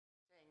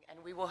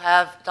We will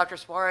have Dr.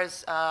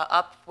 Suarez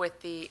up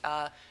with the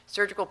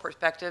surgical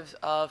perspectives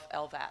of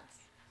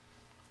LVADs.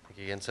 Thank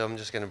you again. So I'm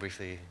just going to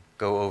briefly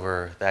go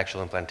over the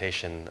actual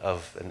implantation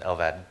of an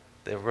LVAD.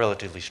 They're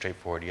relatively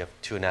straightforward. You have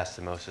two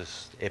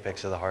anastomosis,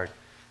 apex of the heart,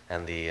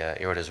 and the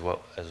aorta as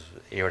well as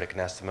aortic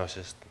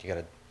anastomosis. You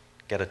got to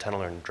get a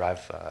tunneler and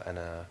drive and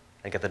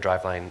get the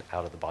drive line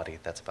out of the body.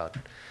 That's about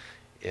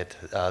it.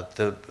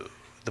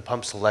 The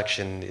pump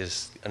selection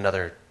is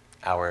another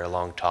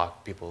hour-long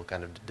talk. People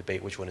kind of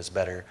debate which one is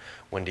better,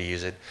 when to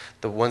use it.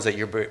 The ones that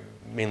you're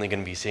mainly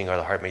going to be seeing are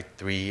the HeartMate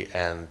 3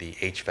 and the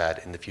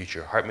HVAD in the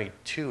future. HeartMate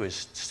 2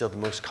 is still the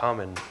most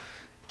common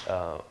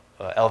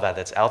LVAD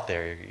that's out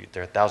there.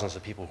 There are thousands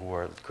of people who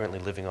are currently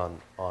living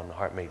on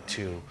HeartMate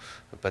 2,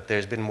 but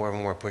there's been more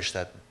and more push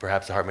that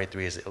perhaps the HeartMate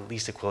 3 is at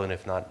least equivalent,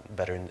 if not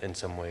better in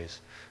some ways,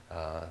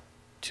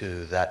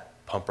 to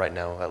that pump right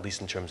now, at least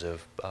in terms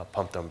of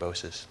pump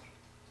thrombosis.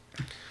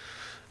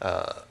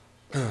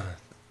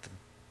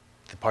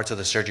 The parts of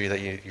the surgery that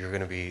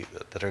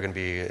that are going to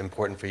be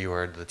important for you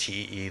are the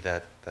TEE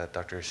that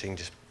Dr. Singh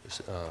just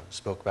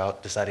spoke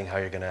about, deciding how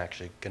you're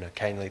actually going to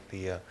cannulate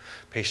the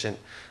patient,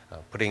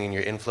 putting in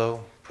your inflow,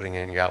 putting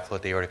in your outflow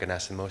at the aortic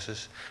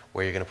anastomosis,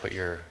 where you're going to put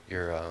your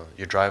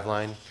drive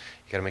line.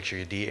 You got to make sure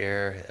you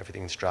de-air,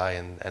 everything's dry,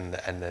 and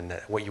then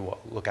what you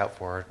look out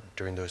for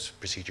during those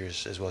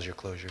procedures, as well as your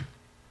closure.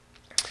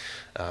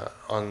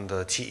 On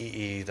the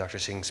TEE, Dr.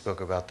 Singh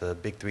spoke about the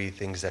big three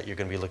things that you're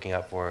going to be looking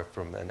out for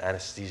from an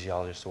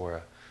anesthesiologist or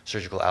a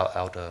surgical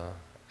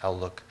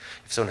outlook.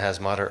 If someone has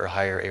moderate or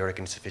higher aortic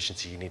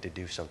insufficiency, you need to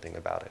do something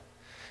about it.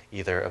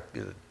 Either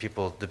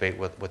people debate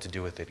what to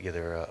do with it.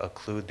 Either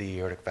occlude the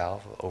aortic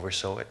valve,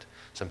 oversew it.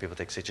 Some people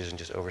take stitches and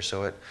just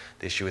oversew it.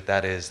 The issue with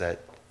that is that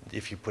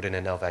if you put in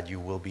an LVAD, you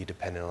will be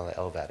dependent on the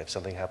LVAD. If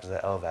something happens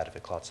to the LVAD, if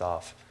it clots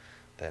off,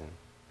 then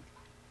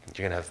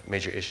you're going to have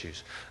major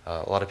issues.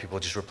 A lot of people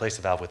just replace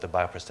the valve with a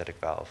bioprosthetic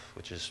valve,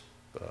 which is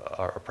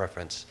our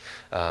preference.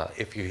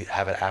 If you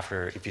have it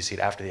if you see it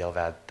after the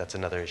LVAD, that's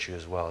another issue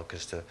as well,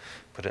 because to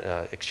put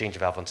an exchange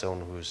valve on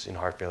someone who's in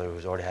heart failure,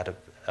 who's already had a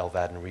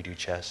LVAD and redo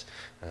chest,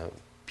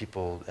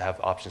 people have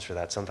options for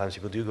that. Sometimes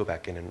people do go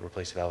back in and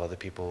replace the valve. Other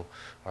people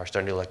are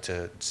starting to look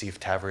to see if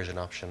TAVR is an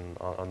option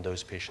on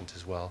those patients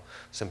as well.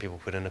 Some people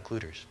put in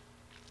occluders.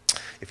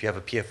 If you have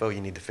a PFO,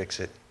 you need to fix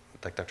it.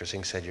 Like Dr.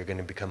 Singh said, you're going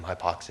to become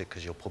hypoxic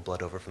because you'll pull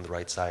blood over from the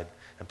right side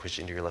and push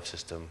it into your left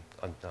system.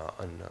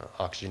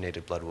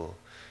 Unoxygenated blood will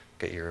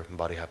get your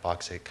body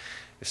hypoxic.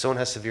 If someone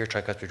has severe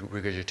tricuspid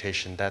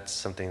regurgitation, that's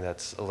something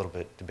that's a little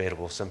bit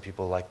debatable. Some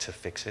people like to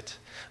fix it.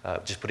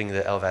 Just putting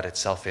the LVAD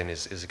itself in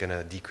is going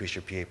to decrease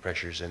your PA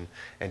pressures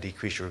and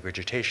decrease your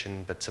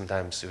regurgitation, but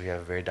sometimes if you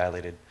have a very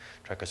dilated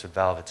tricuspid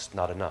valve, it's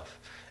not enough.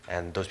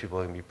 And those people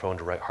are going to be prone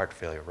to right heart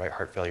failure. Right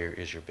heart failure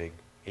is your big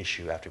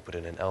issue after you put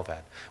in an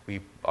LVAD.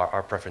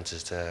 Our preference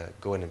is to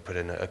go in and put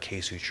in a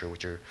K suture,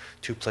 which are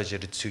two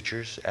pledgeted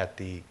sutures at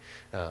the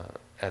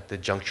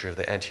juncture of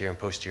the anterior and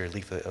posterior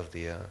leaflet of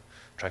the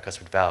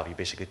tricuspid valve. You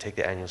basically take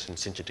the annulus and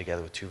cinch it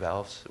together with two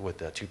valves,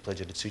 with two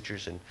pledgeted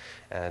sutures,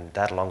 and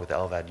that along with the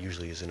LVAD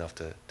usually is enough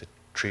to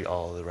treat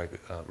all the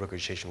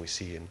regurgitation we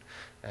see,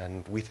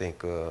 and we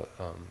think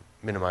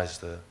minimize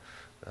the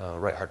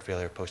right heart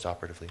failure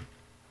post-operatively.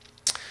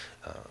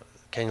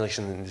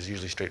 Cannulation is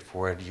usually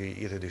straightforward. You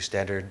either do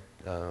standard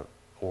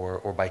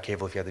or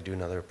bicaval if you have to do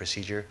another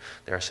procedure.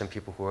 There are some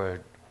people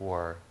who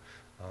are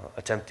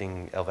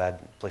attempting LVAD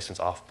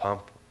placements off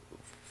pump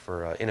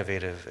for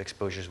innovative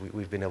exposures.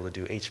 We've been able to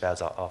do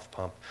HVADs off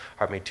pump.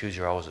 HeartMate 2s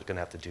you're always going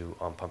to have to do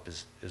on pump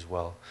as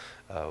well.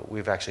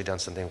 We've actually done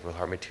something with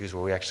HeartMate 2s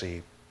where we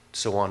actually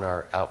sew on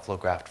our outflow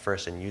graft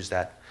first and use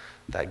that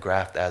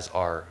graft as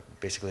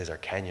basically as our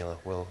cannula.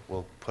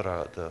 We'll put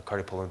the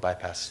cardiopulmonary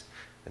bypass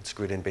and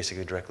screw it in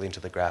basically directly into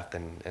the graft,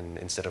 and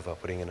instead of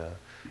putting in a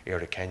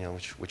aortic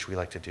cannula, which we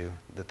like to do.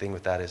 The thing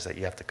with that is that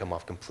you have to come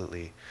off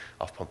completely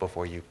off pump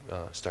before you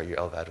start your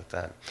LVAD with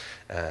that.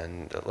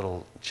 And a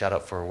little shout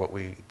out for what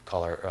we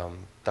call our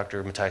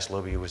Dr. Matthias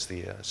Lobi was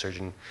the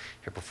surgeon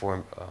here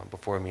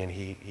before me, and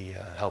he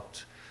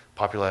helped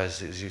popularize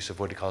his use of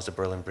what he calls the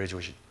Berlin Bridge,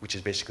 which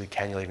is basically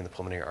cannulating the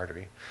pulmonary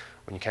artery.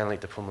 When you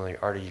cannulate the pulmonary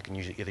artery, you can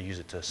either use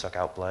it to suck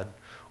out blood,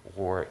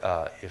 or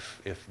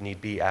if need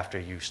be, after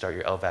you start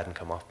your LVAD and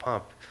come off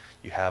pump,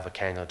 you have a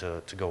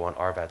cannula to go on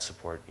RVAD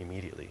support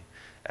immediately.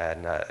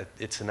 And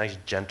it's a nice,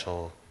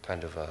 gentle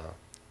kind of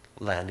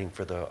landing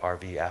for the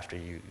RV after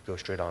you go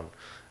straight on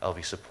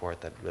LV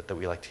support that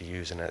we like to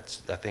use. And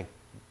I think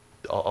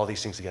all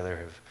these things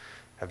together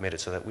have made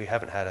it so that we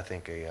haven't had, I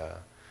think, a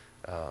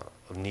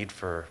need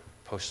for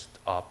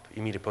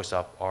immediate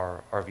post-op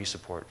RV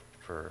support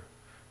for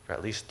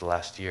at least the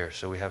last year.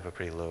 So we have a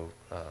pretty low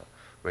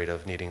rate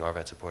of needing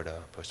RVAD support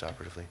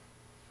post-operatively.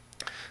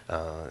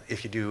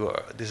 If you do,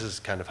 this is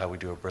kind of how we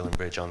do a Berlin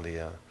Bridge on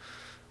the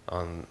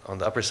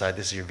upper side.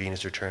 This is your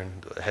venous return,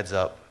 heads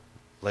up,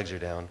 legs are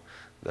down.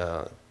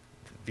 The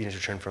venous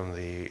return from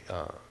the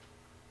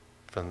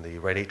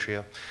right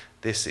atria.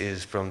 This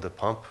is from the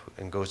pump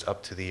and goes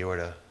up to the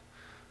aorta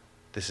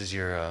This is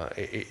your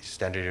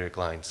standard aortic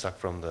line, sucked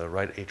from the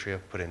right atria,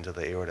 put into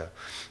the aorta.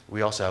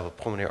 We also have a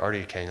pulmonary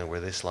artery cannula where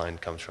this line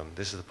comes from.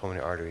 This is the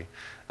pulmonary artery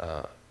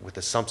with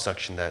a sump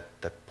suction that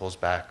pulls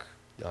back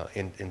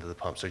into the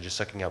pump. So you're just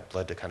sucking out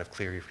blood to kind of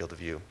clear your field of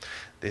view.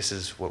 This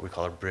is what we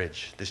call a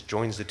bridge. This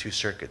joins the two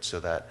circuits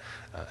so that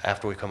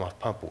after we come off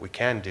pump, what we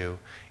can do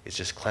is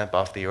just clamp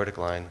off the aortic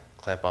line,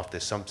 clamp off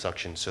this sump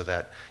suction so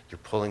that you're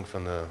pulling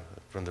from the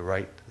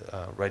right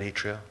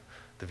atria,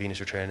 the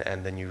venous return,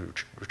 and then you're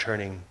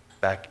returning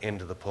back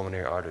into the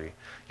pulmonary artery.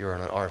 You're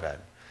on an RVAD.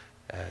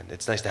 And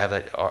it's nice to have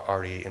that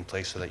already in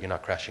place so that you're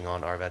not crashing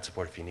on RVAD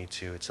support if you need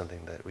to. It's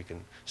something that we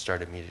can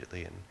start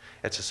immediately, and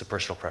it's just a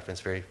personal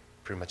preference.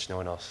 Pretty much no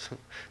one else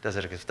does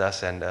it except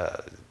us, and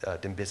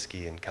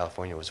DeBakey in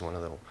California was one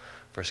of the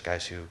first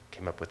guys who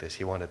came up with this.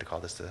 He wanted to call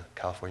this the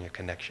California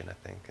Connection, I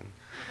think, and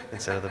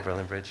instead of the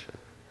Berlin Bridge.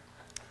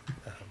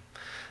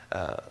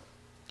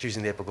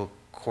 Choosing the apical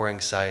coring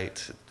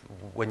site,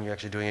 when you're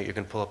actually doing it, you're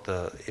going to pull up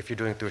if you're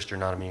doing it through a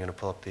sternotomy, you're going to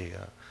pull up the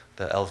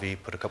LV,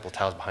 put a couple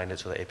towels behind it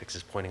so the apex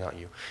is pointing out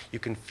you. You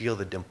can feel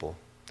the dimple.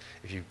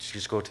 If you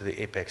just go to the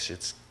apex,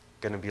 it's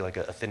going to be like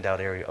a thinned out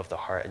area of the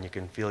heart, and you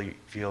can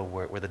feel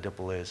where the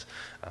dimple is.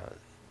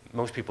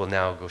 Most people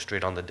now go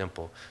straight on the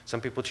dimple. Some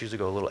people choose to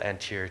go a little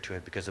anterior to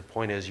it because the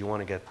point is you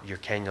want to get your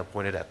cannula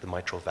pointed at the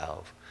mitral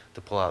valve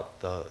to pull out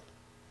the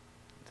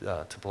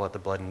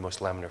blood in most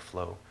laminar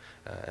flow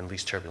and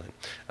least turbulent.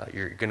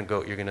 You're going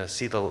to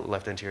see the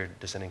left anterior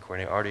descending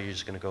coronary artery. You're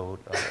just going to go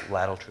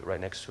lateral to it,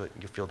 right next to it,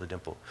 and you feel the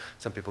dimple.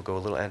 Some people go a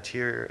little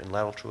anterior and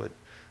lateral to it.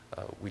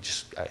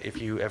 If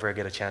you ever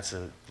get a chance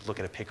to look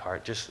at a pig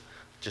heart, just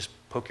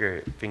poke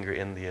your finger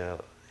in the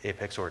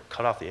apex or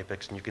cut off the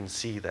apex, and you can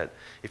see that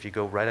if you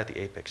go right at the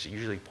apex, you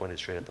usually point it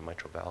straight at the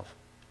mitral valve.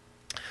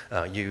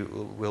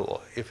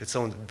 If it's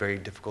something very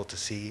difficult to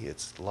see,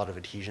 it's a lot of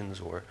adhesions,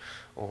 or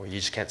you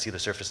just can't see the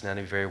surface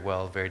anatomy very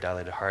well, very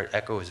dilated heart,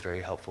 echo is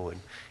very helpful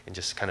in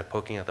just kind of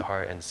poking at the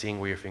heart and seeing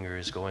where your finger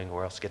is going,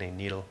 or else getting a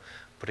needle,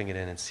 putting it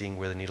in and seeing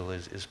where the needle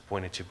is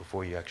pointed to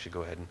before you actually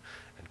go ahead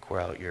and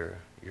core out your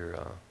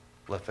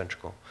left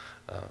ventricle.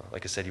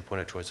 Like I said, you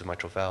point it towards the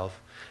mitral valve.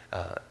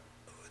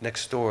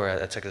 Next door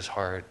at Texas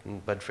Heart,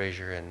 Bud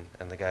Frazier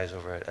and the guys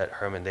over at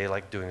Herman, they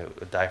like doing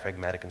a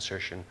diaphragmatic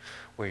insertion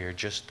where you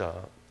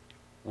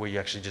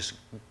actually just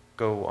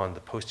go on the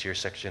posterior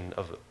section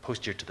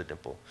posterior to the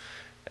dimple.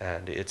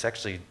 And it's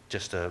actually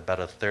just about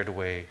a third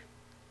away,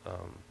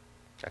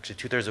 actually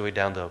 2/3 of the way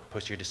down the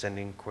posterior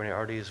descending coronary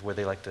artery is where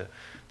they like to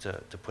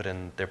put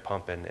in their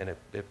pump, and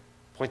it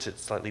points it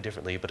slightly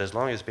differently, but as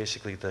long as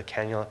basically the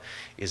cannula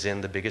is in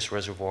the biggest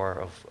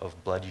reservoir of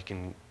blood you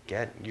can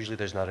get, usually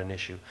there's not an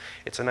issue.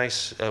 It's a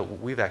nice,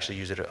 we've actually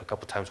used it a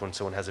couple times when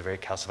someone has a very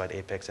calcified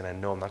apex and I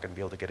know I'm not going to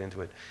be able to get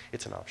into it.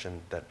 It's an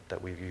option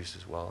that we've used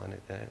as well,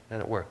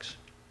 and it works.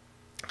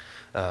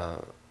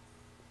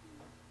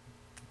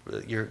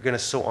 You're going to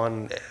sew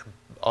on,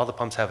 all the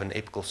pumps have an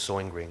apical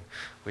sewing ring,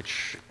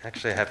 which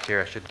actually I have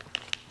here.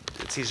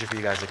 It's easier for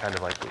you guys to kind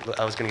of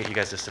I was going to get you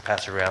guys just to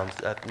pass around.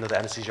 The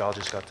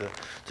anesthesiologist got to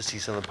see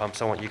some of the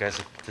pumps. I want you guys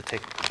to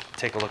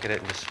take a look at it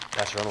and just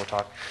pass around. We'll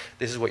talk.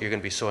 This is what you're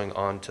going to be sewing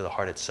onto the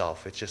heart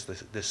itself. It's just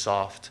this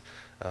soft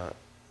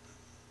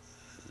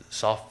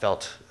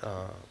felt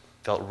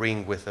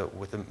ring with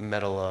a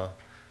metal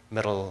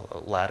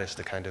lattice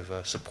to kind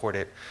of support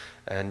it.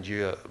 And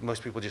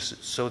most people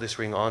just sew this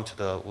ring onto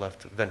the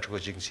left ventricle,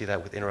 as you can see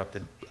that with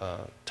interrupted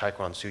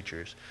Tychron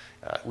sutures.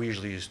 We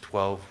usually use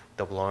 12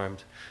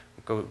 double-armed.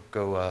 Go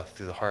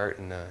through the heart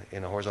in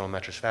a horizontal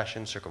mattress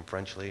fashion,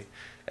 circumferentially,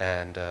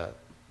 and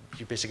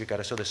you basically got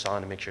to sew this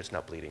on and make sure it's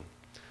not bleeding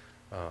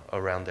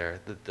around there.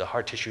 The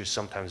heart tissue is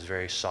sometimes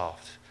very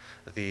soft.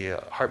 The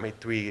HeartMate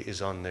 3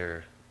 is on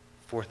their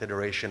 4th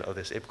iteration of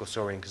this apical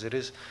sewing because it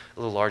is a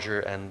little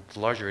larger, and the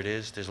larger it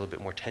is, there's a little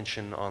bit more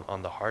tension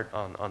on the heart,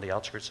 on the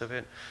outskirts of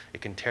it.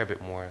 It can tear a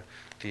bit more.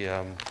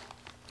 The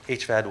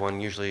HVAD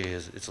one usually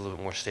it's a little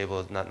bit more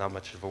stable, not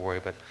much of a worry,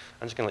 but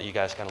I'm just going to let you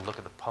guys kind of look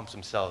at the pumps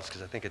themselves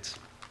because I think it's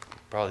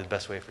probably the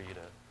best way for you to get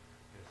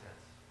a sense.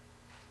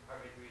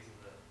 HeartMate 3 is in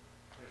the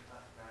clear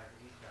plastic bag.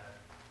 HVAD,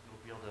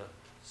 you'll be able to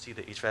see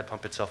the HVAD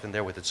pump itself in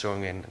there with its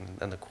sewing in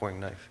and the coring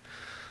knife.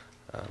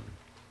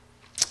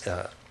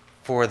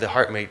 For the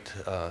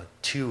HeartMate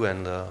 2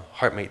 and the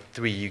HeartMate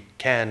 3, you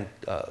can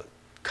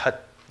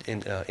cut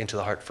into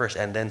the heart first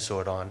and then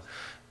sew it on.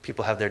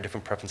 People have their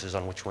different preferences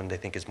on which one they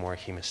think is more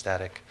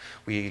hemostatic.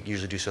 We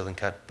usually do sew and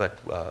cut, but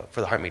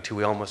for the HeartMate 2,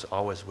 we almost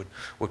always would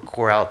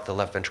core out the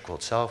left ventricle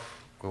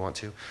itself. We want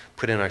to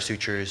put in our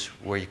sutures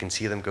where you can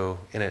see them go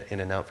in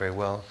and out very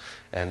well,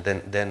 and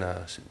then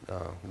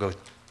go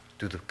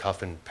through the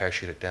cuff and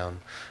parachute it down.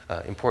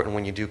 Important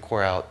when you do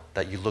core out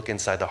that you look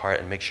inside the heart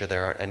and make sure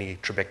there aren't any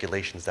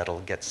trabeculations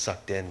that'll get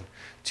sucked in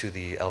to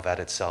the LVAD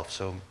itself.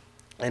 So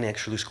any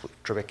extra loose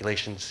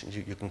trabeculations,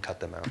 you can cut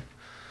them out.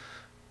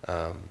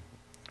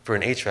 For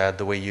an HVAD,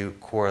 the way you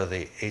core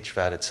the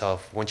HVAD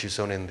itself, once you've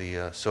sewn in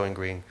the sewing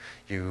ring,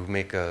 you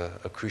make a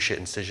cruciate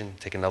incision,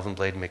 take an oven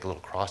blade, make a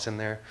little cross in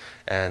there,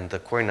 and the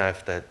coring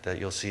knife that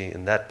you'll see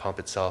in that pump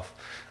itself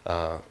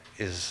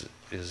is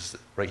is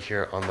right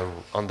here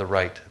on the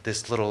right.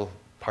 This little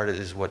part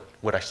is what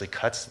actually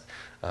cuts.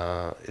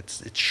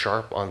 It's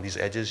sharp on these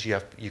edges.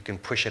 You can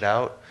push it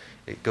out.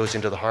 It goes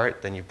into the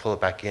heart. Then you pull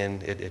it back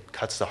in. It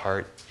cuts the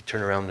heart. You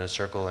turn around in a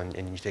circle, and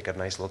you take a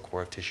nice little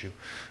core of tissue.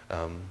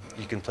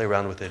 You can play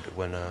around with it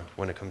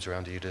when it comes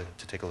around to you to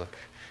take a look.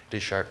 It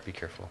is sharp. Be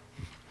careful.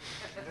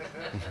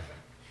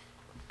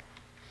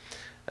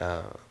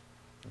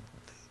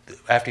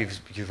 After you've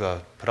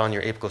put on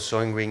your apical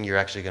sewing ring, you're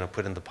actually going to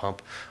put in the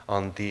pump.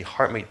 On the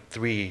HeartMate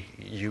 3,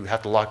 you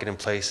have to lock it in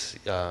place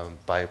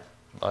by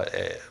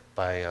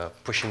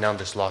pushing down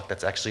this lock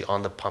that's actually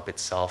on the pump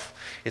itself.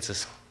 It's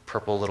this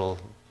purple little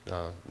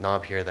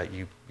knob here that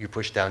you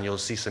push down. You'll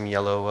see some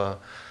yellow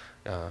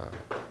on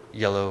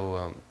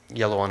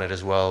it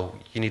as well.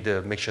 You need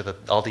to make sure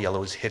that all the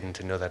yellow is hidden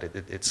to know that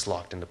it's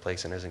locked into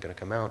place and isn't going to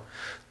come out.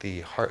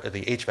 The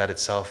HVAD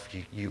itself,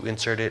 you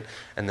insert it,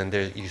 and then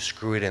you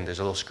screw it in. There's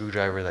a little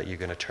screwdriver that you're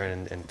going to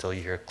turn until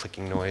you hear a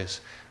clicking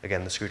noise.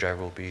 Again, the screwdriver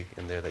will be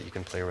in there that you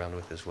can play around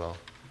with as well.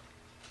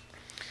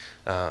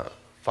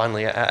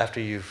 Finally, after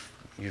you've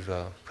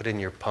put in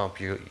your pump,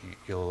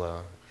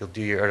 you'll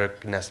do your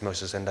aortic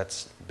anastomosis, and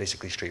that's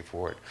basically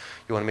straightforward.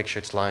 You want to make sure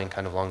it's lying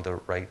kind of along the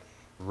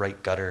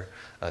right gutter.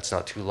 It's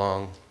not too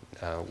long,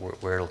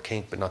 where it'll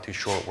kink, but not too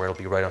short, where it'll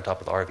be right on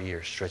top of the RV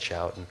or stretch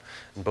out. And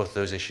both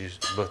those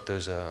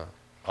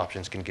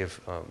options can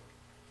give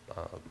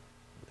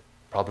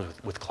problems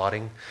with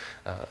clotting.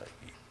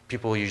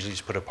 People usually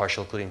just put a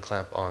partial occluding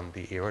clamp on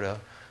the aorta,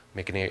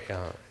 make an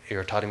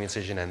aortotomy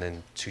incision, and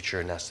then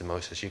suture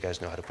anastomosis. You guys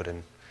know how to put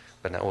in,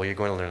 but now, well, you're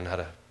going to learn how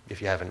to. If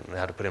you haven't,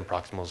 how to put in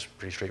proximal is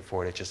pretty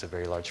straightforward. It's just a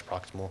very large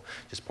proximal,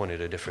 just pointed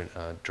a different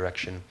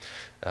direction.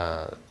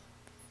 What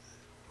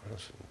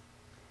else?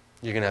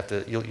 You're gonna have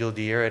to. You'll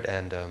de-air it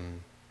and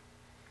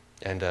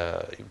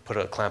put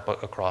a clamp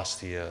across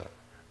the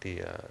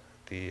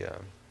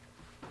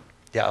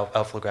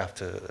outflow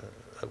graft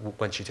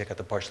once you take out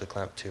the partially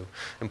clamped too.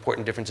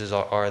 Important differences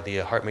are the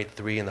HeartMate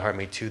 3 and the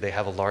HeartMate 2. They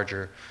have a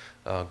larger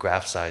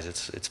graft size.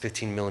 It's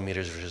 15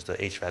 millimeters versus the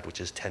HVAD, which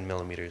is 10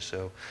 millimeters.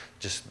 So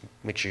just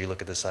make sure you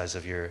look at the size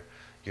of your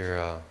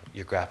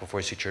graft before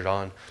you suture it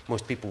on.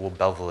 Most people will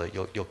bevel it.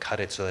 You'll cut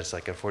it so that it's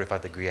like a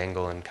 45-degree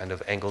angle and kind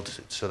of angled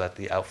so that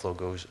the outflow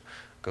goes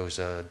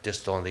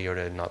distal on the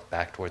aorta and not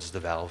back towards the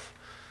valve.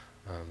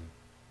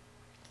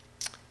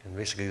 And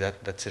basically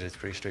that's it. It's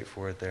pretty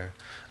straightforward there.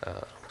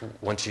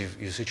 Once you've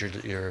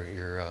sutured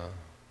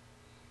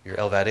your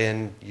LVAD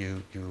in,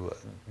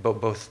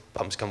 both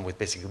pumps come with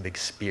basically a big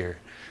spear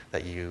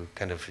that you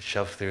kind of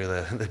shove through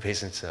the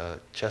patient's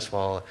chest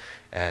wall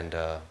and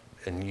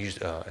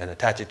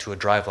attach it to a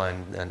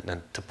driveline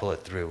and to pull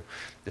it through.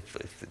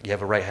 If you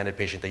have a right-handed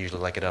patient, they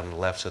usually like it on the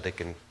left so they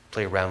can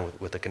play around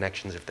with the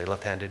connections. If they're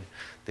left-handed,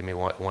 they may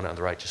want it on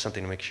the right. Just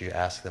something to make sure you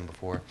ask them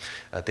before.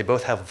 They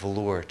both have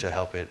velour to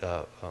help it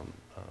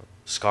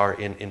scar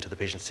into the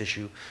patient's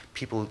tissue.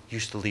 People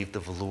used to leave the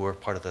velour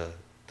part of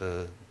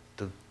the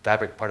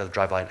fabric part of the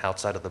driveline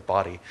outside of the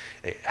body.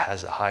 It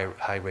has a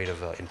high rate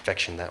of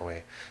infection that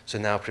way. So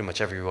now pretty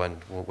much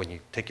everyone, when you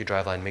take your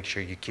driveline, make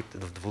sure you keep the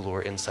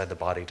velour inside the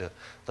body to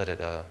let it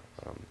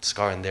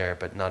scar in there,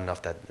 but not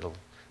enough that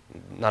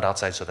not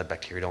outside so that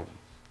bacteria don't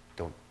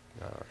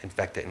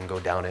infect it and go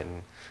down it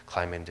and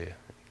climb into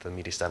the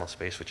mediastinal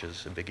space, which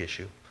is a big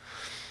issue.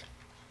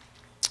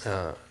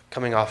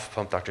 Coming off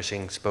pump, Dr.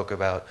 Singh spoke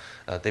about,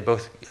 they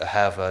both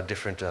have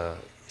different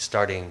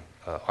starting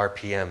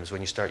RPMs. When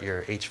you start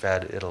your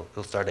HVAD, it'll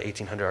start at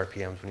 1,800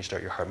 RPMs. When you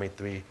start your HeartMate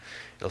 3,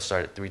 it'll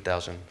start at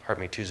 3,000.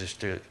 HeartMate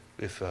 2s,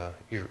 if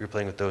you're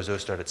playing with those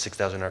start at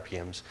 6,000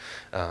 RPMs.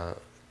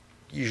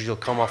 Usually you'll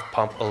come off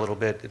pump a little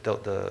bit.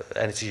 The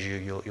anesthesia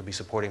you'll be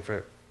supporting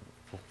for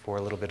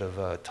a little bit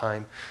of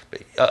time,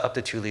 but up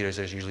to 2 liters,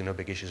 there's usually no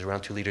big issues.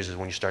 Around 2 liters is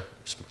when you start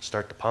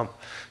the pump.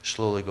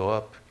 Slowly go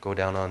up, go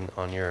down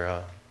on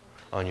your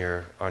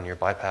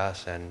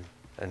bypass, and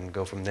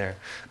go from there.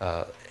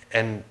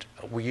 And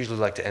we usually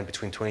like to end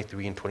between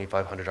 23 and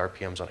 2,500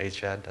 RPMs on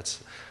HVAD.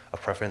 That's a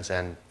preference,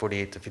 and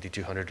 48 to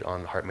 5,200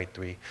 on HeartMate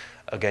 3.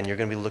 Again, you're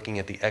going to be looking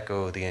at the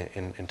echo the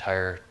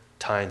entire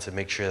time to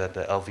make sure that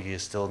the LV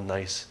is still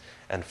nice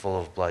and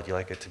full of blood. You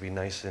like it to be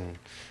nice and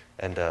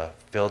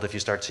filled. If you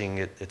start seeing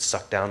it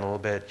sucked down a little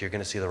bit, you're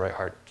going to see the right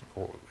heart,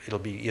 or it'll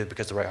be either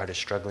because the right heart is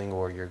struggling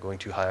or you're going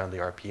too high on the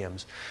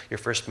RPMs. Your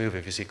first move,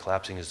 if you see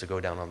collapsing, is to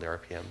go down on the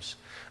RPMs.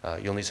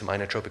 You'll need some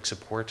inotropic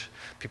support.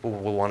 People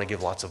will want to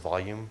give lots of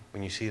volume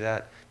when you see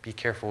that. Be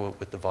careful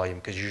with the volume,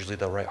 because usually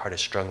the right heart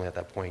is struggling at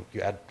that point. You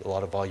add a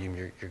lot of volume,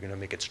 you're going to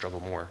make it struggle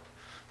more.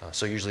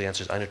 So usually the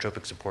answer is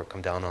inotropic support,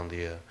 come down on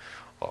the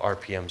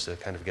RPMs to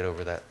kind of get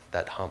over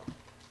that hump.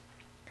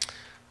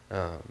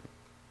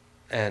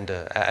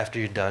 After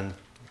you're done,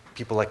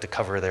 people like to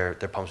cover their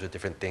pumps with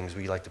different things.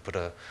 We like to put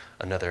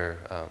another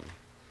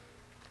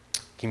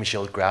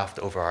hemoshield graft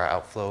over our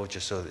outflow,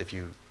 just so that if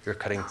you're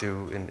cutting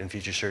through in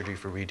future surgery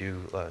for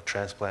redo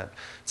transplant,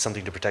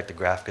 something to protect the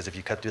graft, because if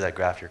you cut through that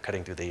graft, you're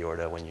cutting through the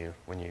aorta when you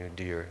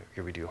do your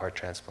redo heart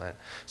transplant.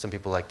 Some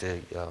people like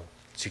to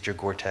suit your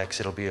Gore-Tex.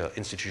 It'll be an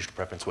institutional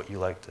preference, what you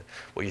like,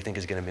 what you think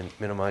is going to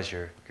minimize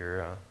your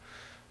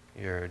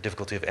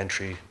difficulty of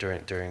entry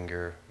during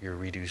your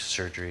reduced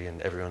surgery,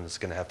 and everyone's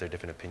going to have their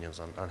different opinions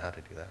on how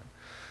to do that.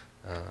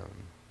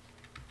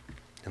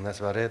 And that's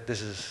about it.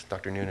 This is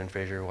Dr. Noonan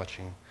Fraser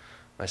watching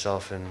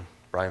myself and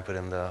Brian put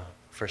in the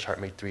first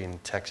HeartMate 3 in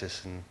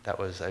Texas, and that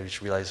was, I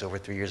just realized, over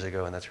 3 years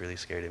ago, and that's really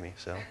scary to me.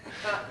 So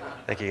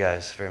thank you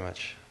guys very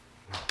much.